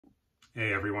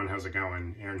Hey everyone, how's it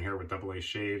going? Aaron here with AA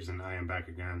Shaves, and I am back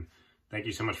again. Thank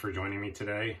you so much for joining me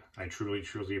today. I truly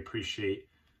appreciate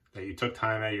that you took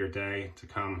time out of your day to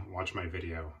come watch my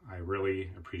video. I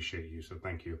really appreciate you, so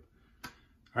thank you.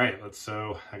 All right,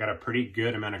 I got a pretty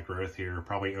good amount of growth here,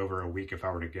 probably over a week if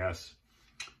I were to guess.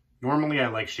 Normally I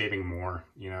like shaving more,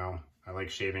 I like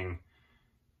shaving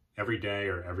every day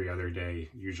or every other day.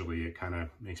 Usually it kind of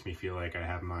makes me feel like I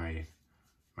have my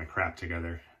crap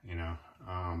together,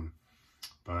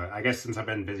 But I guess since I've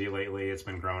been busy lately, it's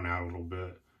been growing out a little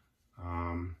bit.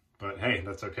 But hey,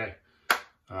 that's okay.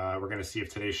 We're going to see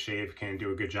if today's shave can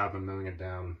do a good job of milling it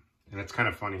down. And it's kind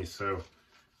of funny. So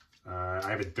I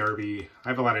have a Derby. I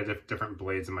have a lot of different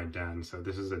blades in my den. So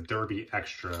this is a Derby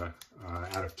Extra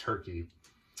out of Turkey.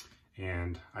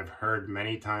 And I've heard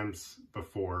many times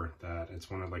before that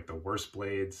it's one of like the worst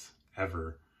blades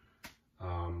ever.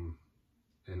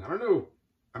 And I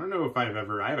don't know if I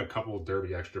have a couple of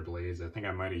Derby Extra blades. I think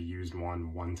I might have used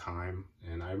one time,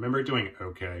 and I remember doing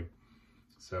okay.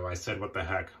 So I said, what the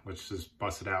heck, let's just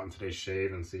bust it out in today's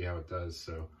shave and see how it does.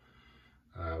 So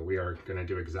we are gonna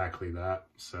do exactly that.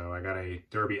 So I got a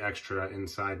Derby Extra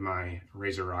inside my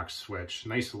RazoRock Switch.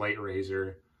 Nice light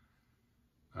razor,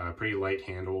 pretty light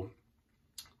handle.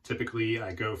 Typically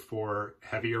I go for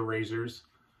heavier razors.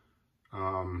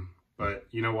 But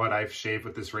you know what? I've shaved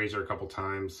with this razor a couple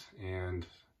times, and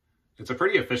it's a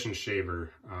pretty efficient shaver.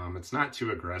 It's not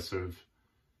too aggressive,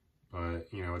 but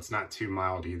it's not too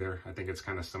mild either. I think it's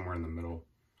kind of somewhere in the middle.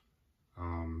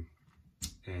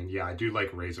 And yeah, I do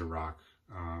like RazoRock.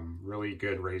 Really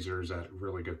good razors at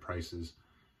really good prices.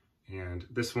 And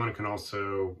this one can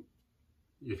also,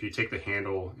 if you take the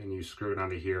handle and you screw it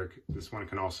onto here, this one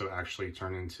can also actually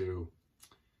turn into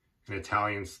an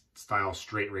Italian style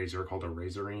straight razor called a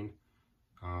Razorine.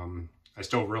 I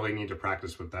still really need to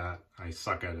practice with that. I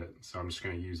suck at it, so I'm just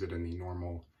going to use it in the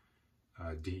normal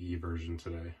DE version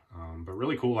today. But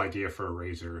really cool idea for a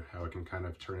razor, how it can kind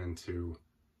of turn into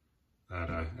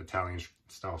that Italian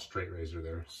style straight razor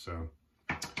there. So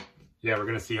yeah, we're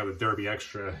going to see how the Derby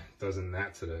Extra does in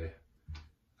that today.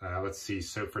 Let's see,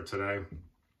 soap for today.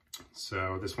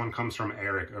 So this one comes from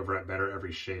Eric over at Better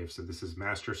Every Shave. So this is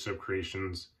Master Soap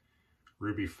Creations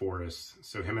Ruby Forest.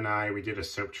 So him and I, we did a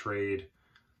soap trade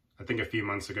I think a few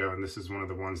months ago, and this is one of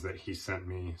the ones that he sent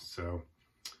me. So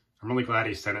I'm really glad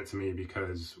he sent it to me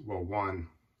because, well, one,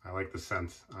 I like the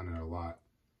scent on it a lot.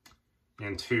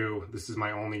 And two, this is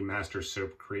my only Master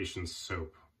Soap Creations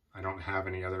soap. I don't have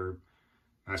any other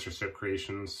Master Soap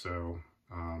Creations, so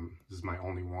this is my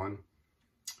only one.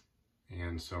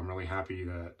 And so I'm really happy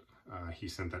that he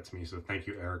sent that to me. So thank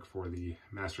you, Eric, for the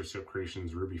Master Soap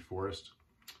Creations Ruby Forest.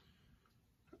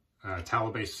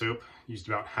 Tallow-based soap, used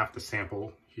about half the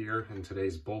sample here in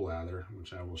today's bull lather,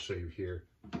 which I will show you here.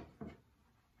 All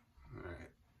right.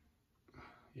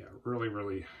 Yeah,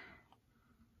 really,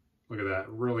 look at that.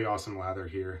 Really awesome lather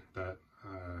here that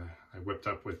I whipped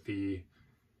up with the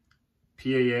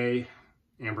PAA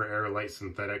Amber Air Light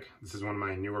Synthetic. This is one of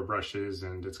my newer brushes,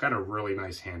 and it's got a really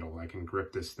nice handle. I can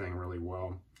grip this thing really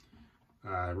well.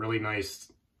 Really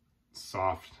nice,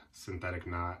 soft synthetic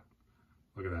knot.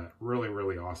 Look at that,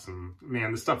 really awesome.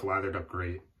 Man, this stuff lathered up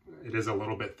great. It is a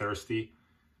little bit thirsty.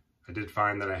 I did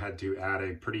find that I had to add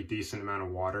a pretty decent amount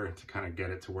of water to kind of get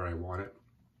it to where I want it.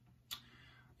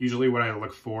 Usually what I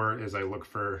look for is I look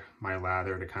for my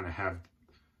lather to kind of have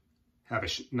a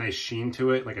nice sheen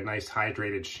to it, like a nice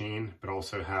hydrated sheen, but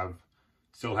also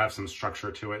still have some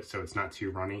structure to it so it's not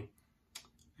too runny.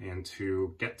 And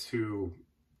to get to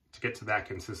that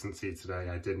consistency today,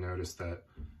 I did notice that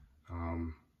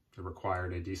it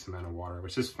required a decent amount of water,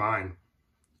 which is fine.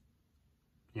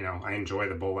 I enjoy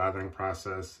the bull lathering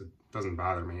process. It doesn't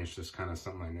bother me. It's just kind of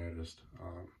something I noticed.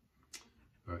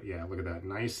 But yeah, look at that.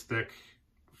 Nice, thick,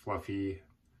 fluffy,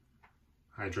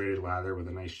 hydrated lather with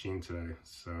a nice sheen today.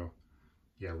 So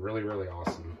yeah, really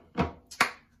awesome.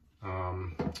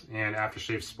 And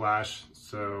aftershave splash.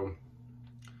 So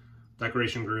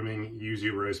Decoration Grooming,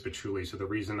 Yuzu Rose Patchouli. So the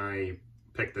reason I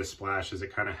picked this splash is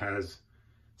it kind of has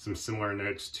some similar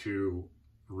notes to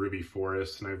Ruby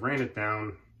Forest, and I've ran it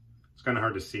down. It's kind of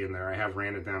hard to see in there. I have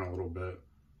ran it down a little bit.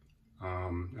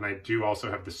 And I do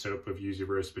also have the soap of Yuzu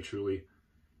Rose Patchouli.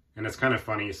 And it's kind of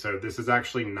funny. So this is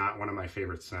actually not one of my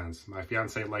favorite scents. My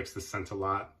fiance likes this scent a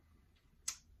lot.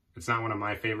 It's not one of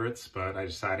my favorites, but I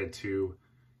decided to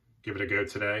give it a go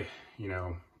today,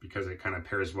 because it kind of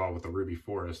pairs well with the Ruby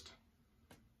Forest.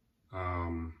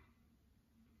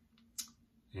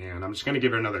 And I'm just going to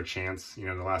give it another chance.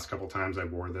 The last couple times I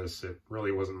wore this, it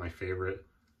really wasn't my favorite.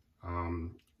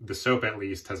 The soap at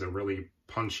least has a really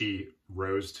punchy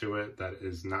rose to it that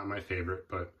is not my favorite,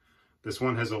 but This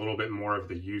one has a little bit more of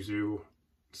the yuzu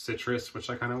citrus, which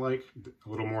I kind of like. A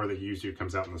little more of the yuzu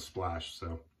comes out in the splash.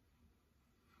 So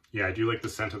yeah, I do like the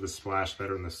scent of the splash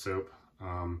better than the soap.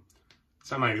 It's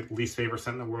not my least favorite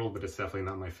scent in the world, but it's definitely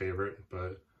not my favorite.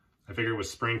 But I figured with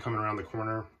spring coming around the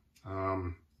corner,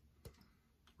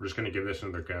 we're just going to give this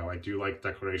another go. I do like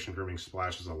Declaration Grooming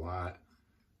splashes a lot.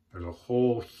 There's a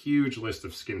whole huge list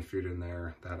of skin food in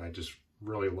there that I just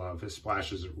really love. His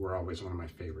splashes were always one of my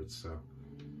favorites.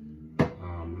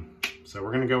 So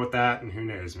we're going to go with that, and who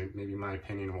knows, maybe my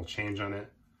opinion will change on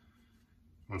it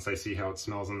once I see how it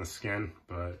smells on the skin.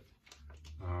 But,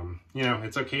 you know,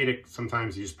 it's okay to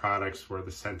sometimes use products where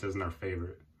the scent isn't our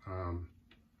favorite.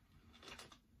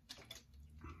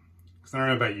 Because I don't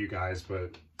know about you guys,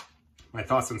 but my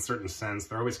thoughts on certain scents,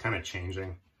 they're always kind of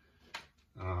changing,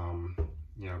 you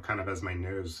know, kind of as my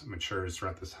nose matures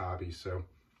throughout this hobby. So,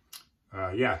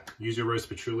 yeah, Yuzu Rose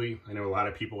Patchouli. I know a lot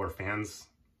of people are fans,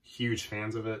 huge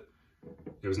fans of it.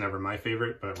 It was never my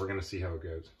favorite, but we're going to see how it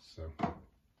goes. So, all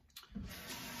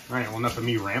right, well, enough of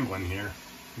me rambling here.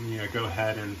 I'm going to go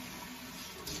ahead and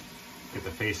get the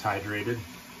face hydrated.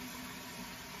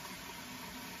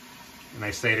 And I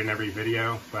say it in every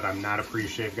video, but I'm not a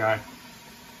pre-shave guy.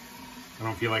 I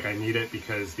don't feel like I need it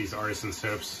because these artisan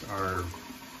soaps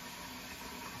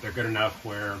they're good enough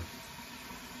where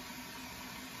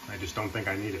I just don't think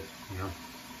I need it, you know?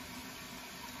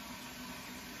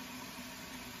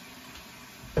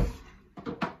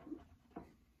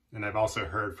 And I've also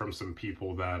heard from some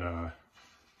people that,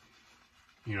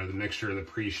 you know, the mixture of the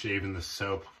pre-shave and the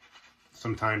soap,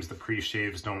 sometimes the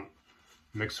pre-shaves don't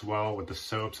mix well with the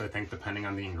soaps, I think, depending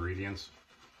on the ingredients.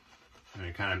 And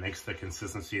it kind of makes the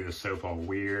consistency of the soap all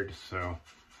weird, so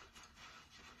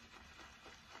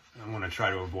I want to try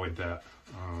to avoid that.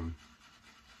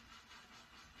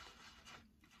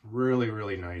 Really,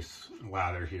 really nice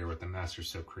lather here with the Master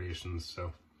Soap Creations.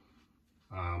 So,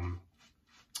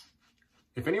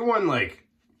 if anyone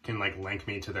can link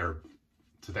me to their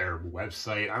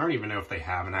website, I don't even know if they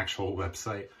have an actual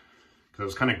website. Because I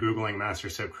was kind of Googling Master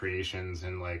Soap Creations,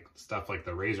 and like stuff like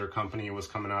the Razor Company was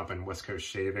coming up and West Coast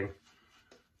Shaving.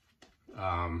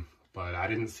 But I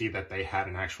didn't see that they had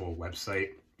an actual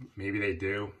website. Maybe they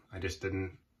do. I just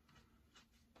didn't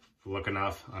look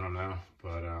enough. I don't know.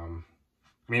 But, I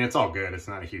mean, it's all good. It's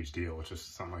not a huge deal. It's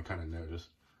just something I kind of noticed.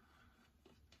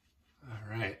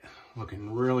 All right.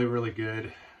 Looking really, really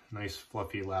good. Nice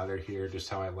fluffy lather here, just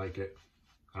how I like it.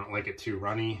 I don't like it too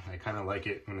runny. I kind of like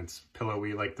it when it's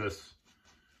pillowy like this.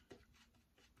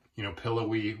 You know,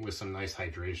 pillowy with some nice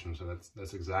hydration. So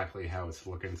that's exactly how it's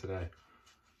looking today.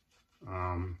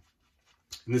 And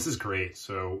this is great.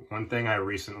 So one thing I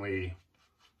recently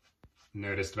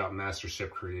noticed about Master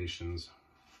Soap Creations,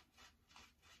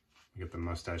 get the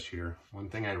mustache here. One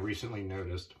thing I recently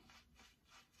noticed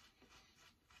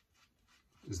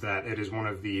is that it is one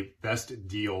of the best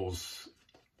deals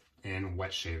in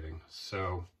wet shaving.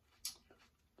 So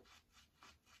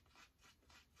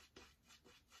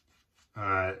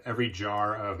every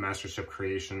jar of Master Soap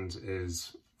Creations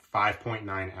is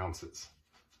 5.9 ounces.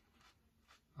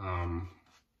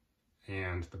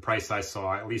 And the price I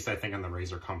saw, at least I think on the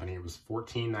Razor Company, it was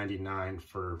 $14.99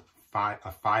 for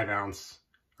a 5 ounce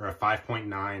or a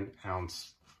 5.9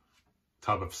 ounce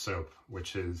tub of soap,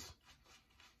 which is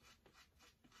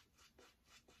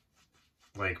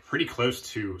like pretty close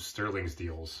to Sterling's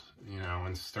deals, you know.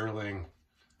 And Sterling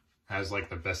has like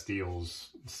the best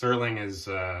deals. Sterling is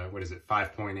what is it,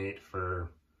 5.8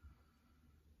 for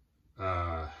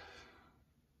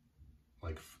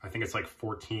like, I think it's like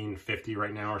 $14.50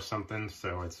 right now or something.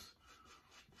 So it's,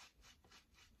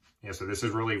 yeah, so this is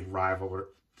really rivaling,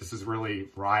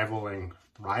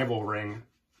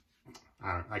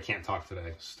 I can't talk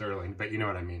today, Sterling, but you know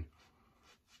what I mean.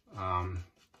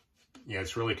 Yeah,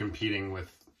 it's really competing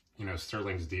with, you know,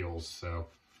 Sterling's deals. So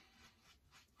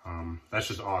that's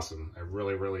just awesome. I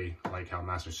really, really like how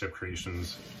Master Soap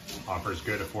Creations offers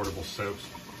good, affordable soaps.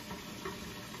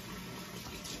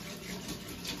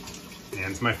 And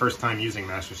it's my first time using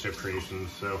Master Soap Creations,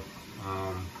 so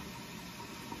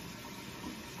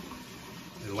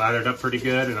it lathered up pretty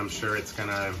good, and I'm sure it's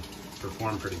gonna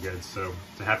perform pretty good. So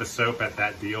to have a soap at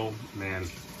that deal, man,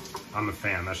 I'm a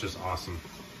fan. That's just awesome.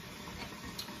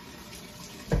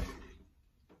 All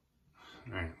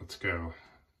right, let's go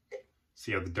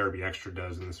see how the Derby Extra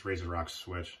does in this RazoRock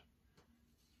Switch.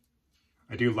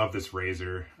 I do love this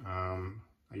razor. I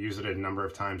use it a number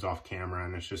of times off camera,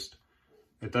 and it's just,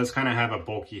 it does kind of have a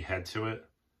bulky head to it.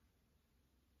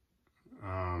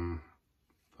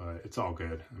 But it's all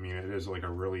good. I mean, it is like a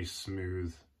really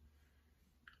smooth,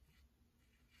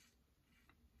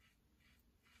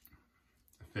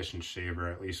 efficient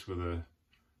shaver, at least with a...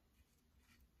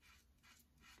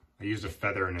 I used a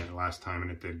feather in it last time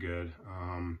and it did good.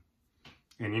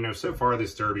 And you know, so far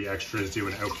this Derby Extra is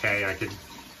doing okay.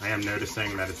 I am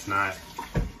noticing that it's not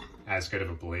as good of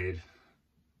a blade.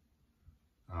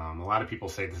 A lot of people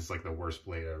say this is like the worst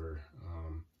blade ever.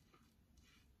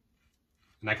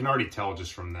 And I can already tell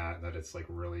just from that it's like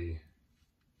really...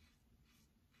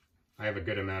 I have a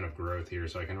good amount of growth here,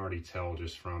 so I can already tell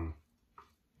just from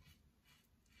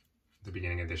the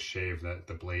beginning of this shave that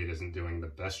the blade isn't doing the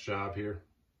best job here.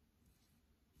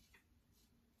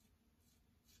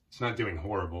 It's not doing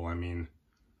horrible. I mean,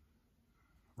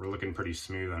 we're looking pretty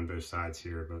smooth on both sides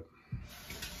here, but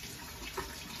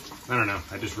I don't know.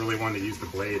 I just really wanted to use the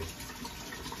blade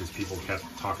because people kept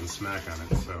talking smack on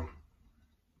it, so.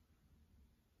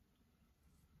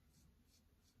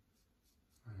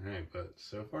 All right, but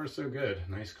so far so good.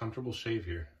 Nice comfortable shave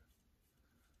here.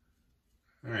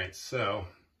 All right, so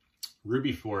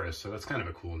Ruby Forest, so that's kind of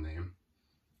a cool name.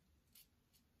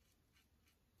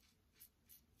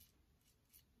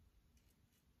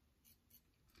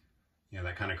 Yeah,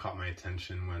 that kind of caught my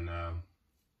attention when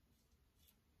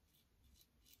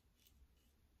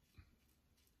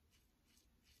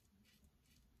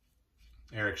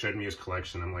Eric showed me his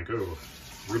collection. I'm like, oh,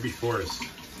 Ruby Forest.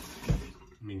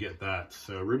 Let me get that.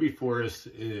 So Ruby Forest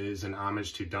is an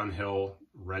homage to Dunhill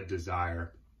Red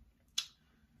Desire.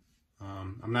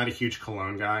 I'm not a huge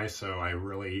cologne guy, so I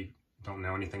really don't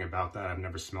know anything about that. I've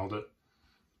never smelled it.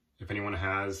 If anyone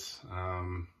has,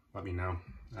 let me know.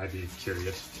 I'd be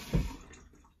curious.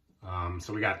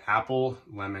 So we got apple,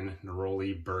 lemon,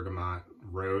 neroli, bergamot,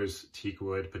 rose,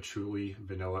 teakwood, patchouli,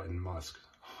 vanilla, and musk.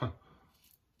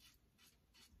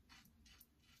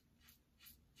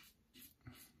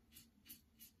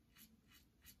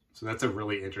 So that's a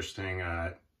really interesting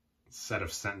set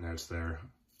of scent notes there.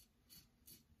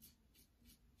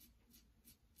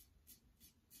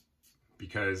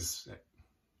 Because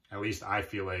at least I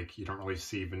feel like you don't really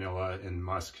see vanilla and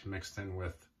musk mixed in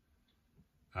with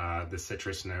the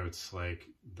citrus notes like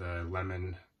the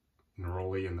lemon,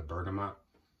 neroli, and the bergamot.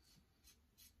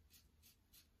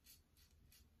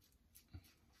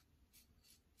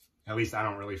 At least I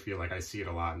don't really feel like I see it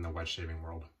a lot in the wet shaving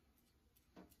world.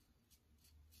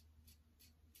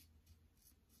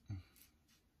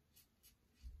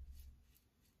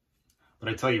 But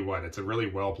I tell you what, it's a really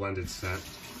well blended scent.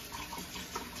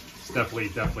 It's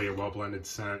definitely a well blended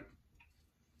scent.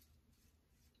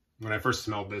 When I first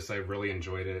smelled this, I really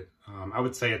enjoyed it. I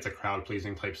would say it's a crowd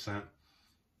pleasing type scent.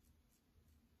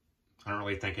 I don't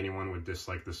really think anyone would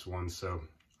dislike this one, so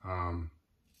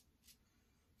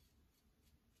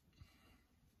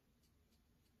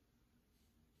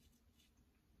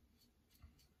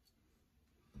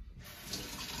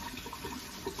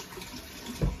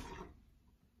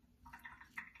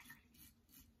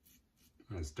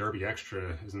this Derby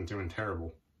Extra isn't doing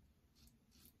terrible.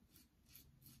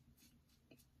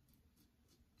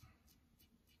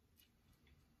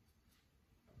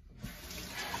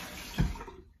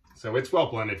 So it's well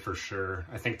blended for sure.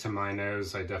 I think to my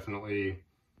nose, I definitely,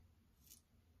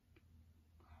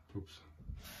 oops.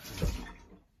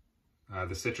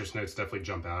 The citrus notes definitely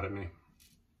jump out at me.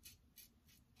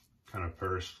 Kind of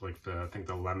first, like I think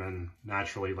the lemon,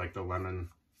 naturally like the lemon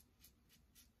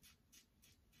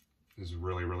is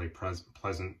really, really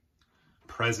present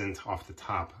off the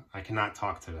top. I cannot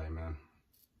talk today, man.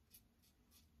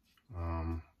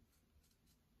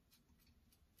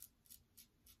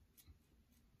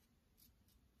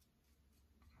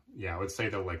 Yeah, I would say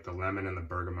that like the lemon and the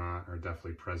bergamot are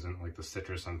definitely present, like the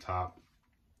citrus on top.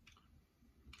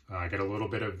 I get a little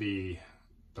bit of the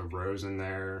rose in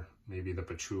there, maybe the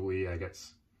patchouli. I get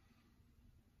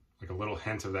like a little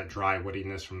hint of that dry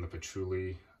woodiness from the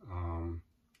patchouli.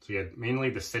 So yeah, mainly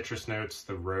the citrus notes,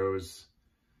 the rose,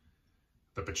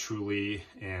 the patchouli,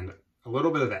 and a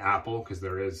little bit of the apple, because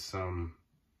there is some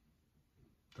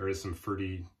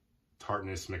fruity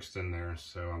tartness mixed in there.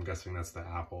 So I'm guessing that's the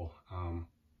apple.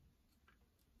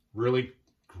 Really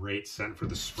great scent for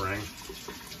the spring.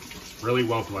 Really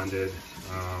well blended.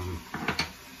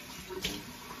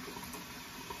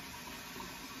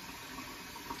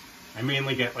 I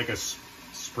mainly get like a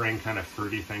spring kind of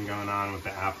fruity thing going on with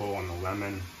the apple and the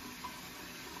lemon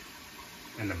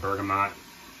and the bergamot.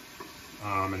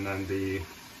 And then the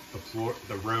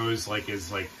rose is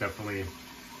definitely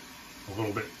a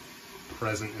little bit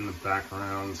present in the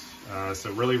background. So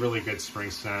really, really good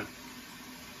spring scent.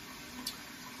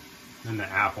 And the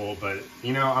apple, but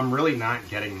you know, I'm really not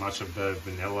getting much of the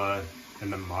vanilla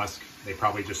and the musk. They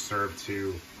probably just serve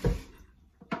to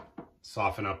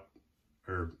soften up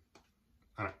or,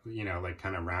 you know, like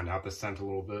kind of round out the scent a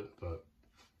little bit, but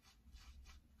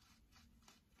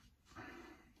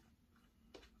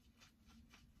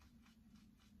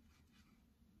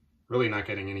Really not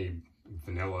getting any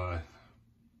vanilla.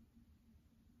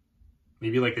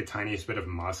 Maybe like the tiniest bit of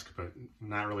musk, but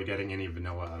not really getting any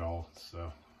vanilla at all.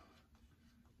 So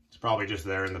it's probably just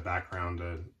there in the background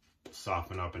to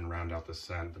soften up and round out the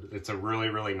scent. But it's a really,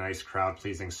 really nice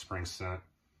crowd-pleasing spring scent.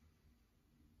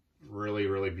 Really,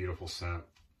 really beautiful scent.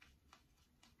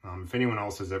 If anyone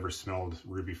else has ever smelled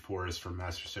Ruby Forest from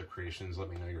MasterSip Creations, let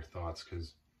me know your thoughts,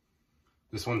 because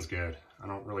this one's good. I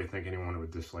don't really think anyone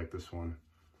would dislike this one.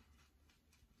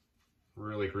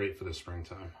 Really great for the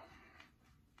springtime.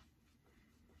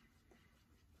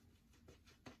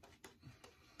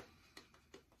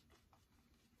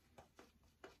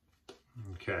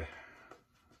 Okay.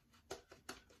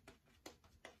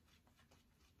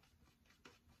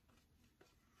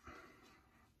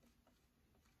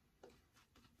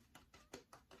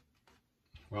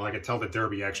 Well, I could tell the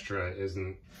Derby Extra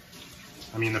isn't,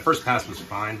 I mean, the first pass was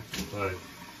fine, but,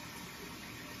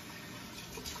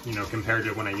 you know, compared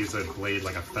to when I use a blade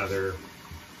like a Feather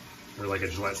or like a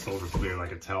Gillette Silver Clear, I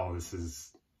could tell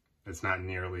it's not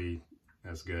nearly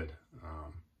as good.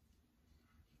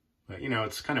 But, you know,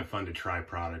 it's kind of fun to try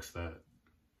products that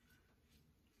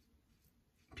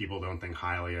people don't think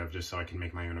highly of, just so I can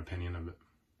make my own opinion of it.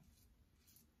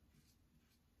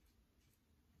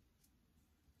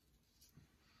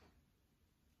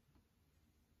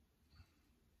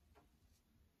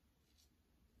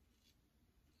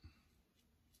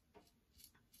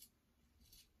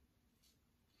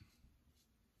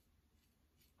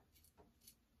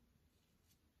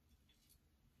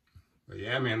 But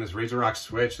yeah, man, this RazoRock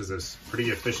Switch is a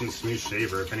pretty efficient, smooth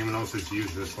shaver. If anyone else has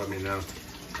used this, let me know.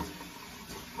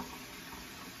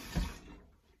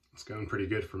 It's going pretty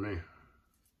good for me.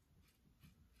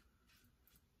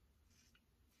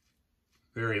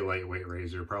 Very lightweight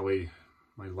razor, probably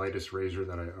my lightest razor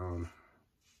that I own.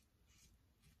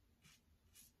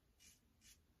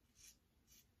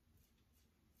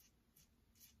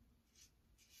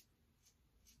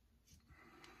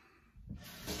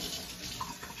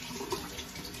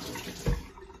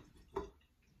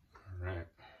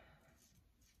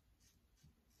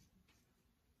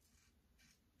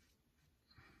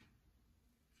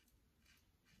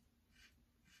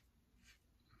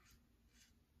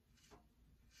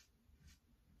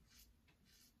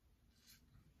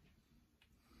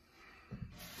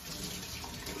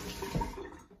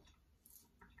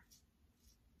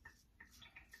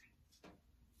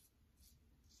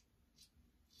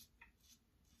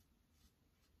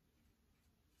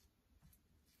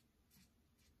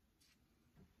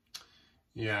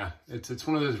 Yeah, it's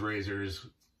one of those razors.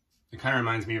 It kind of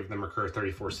reminds me of the Merkur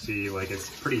 34C. Like, it's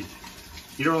pretty,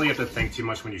 you don't really have to think too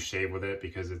much when you shave with it,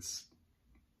 because it's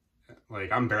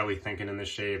like, I'm barely thinking in this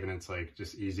shave, and it's like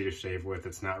just easy to shave with.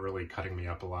 It's not really cutting me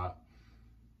up a lot.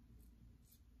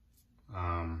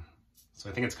 So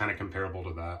I think it's kind of comparable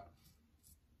to that.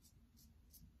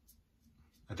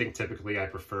 I think typically I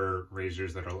prefer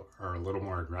razors that are a little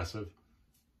more aggressive.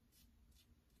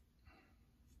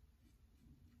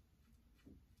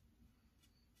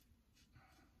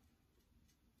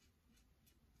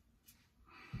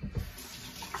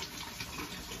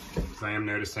 I am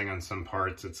noticing on some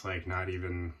parts it's like not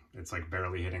even, it's like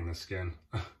barely hitting the skin.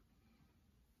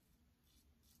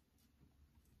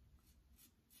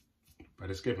 But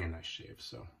it's giving a nice shave,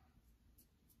 so.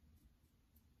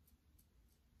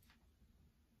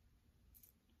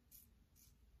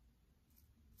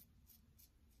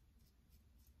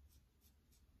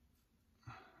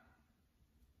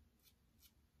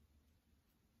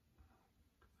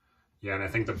 Yeah, and I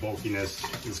think the bulkiness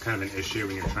is kind of an issue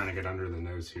when you're trying to get under the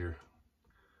nose here.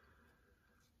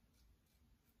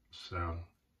 So,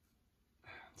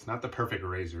 it's not the perfect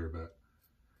razor, but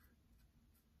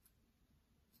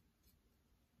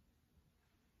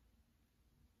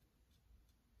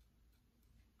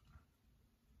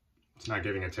it's not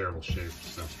giving a terrible shave,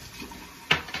 so.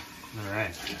 All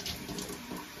right.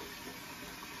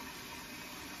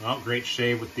 Well, great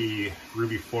shave with the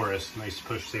Ruby Forest. Nice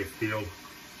push safe feel.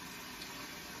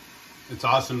 It's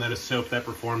awesome that a soap that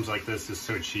performs like this is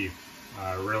so cheap.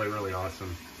 Really, really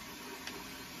awesome.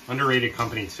 Underrated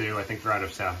company too. I think they're out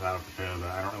of South Africa, but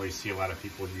I don't really see a lot of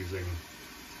people using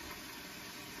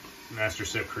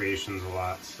MasterSip Creations a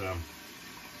lot, so.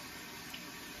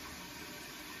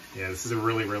 Yeah, this is a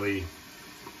really, really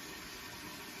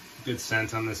good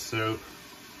scent on this soap.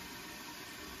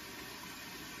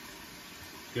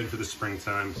 Good for the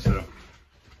springtime, so.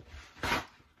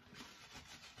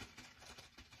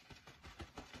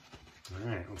 All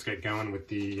right, let's get going with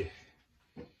the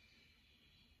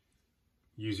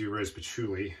Yuzu Rose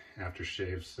Patchouli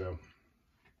aftershave. So,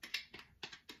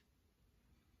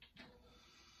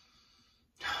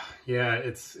 Yeah,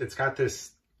 it's got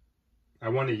this, I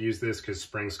want to use this because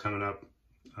spring's coming up.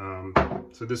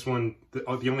 So this one, the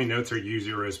only notes are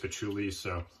yuzu, rose, patchouli,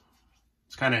 so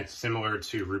it's kind of similar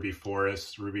to Ruby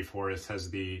Forest. Ruby Forest has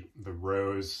the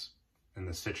rose and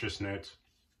the citrus notes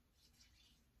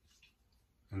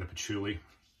and the patchouli.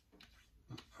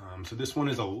 So this one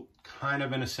is kind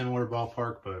of in a similar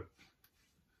ballpark, but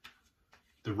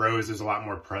the rose is a lot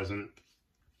more present.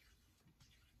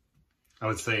 I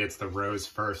would say it's the rose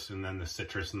first and then the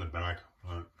citrus in the back.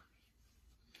 But,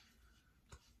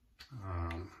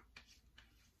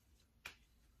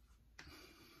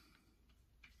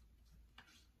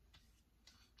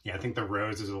 yeah, I think the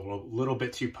rose is a little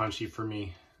bit too punchy for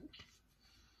me.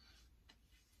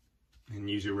 And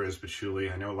yuzu, rose,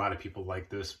 patchouli. I know a lot of people like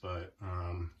this, but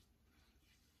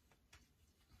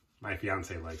my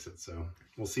fiance likes it, so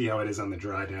we'll see how it is on the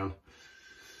dry down.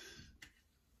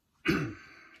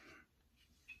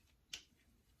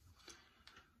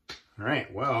 All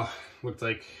right, well, looks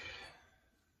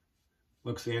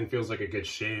and feels like a good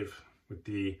shave with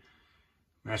the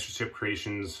Mastership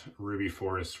Creations Ruby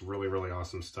Forest. Really, really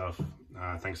awesome stuff.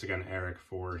 Thanks again, Eric,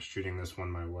 for shooting this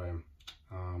one my way.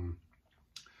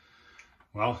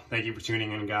 Well, thank you for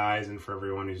tuning in, guys, and for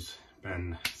everyone who's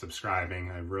been subscribing.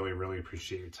 I really, really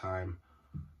appreciate your time.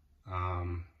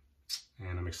 And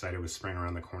I'm excited with spring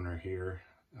around the corner here.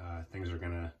 Things are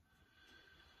gonna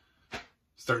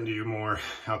starting to do more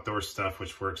outdoor stuff,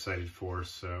 which we're excited for.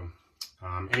 So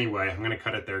anyway, I'm gonna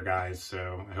cut it there, guys.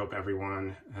 So I hope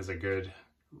everyone has a good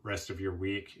rest of your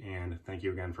week, and thank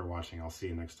you again for watching. I'll see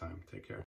you next time. Take care.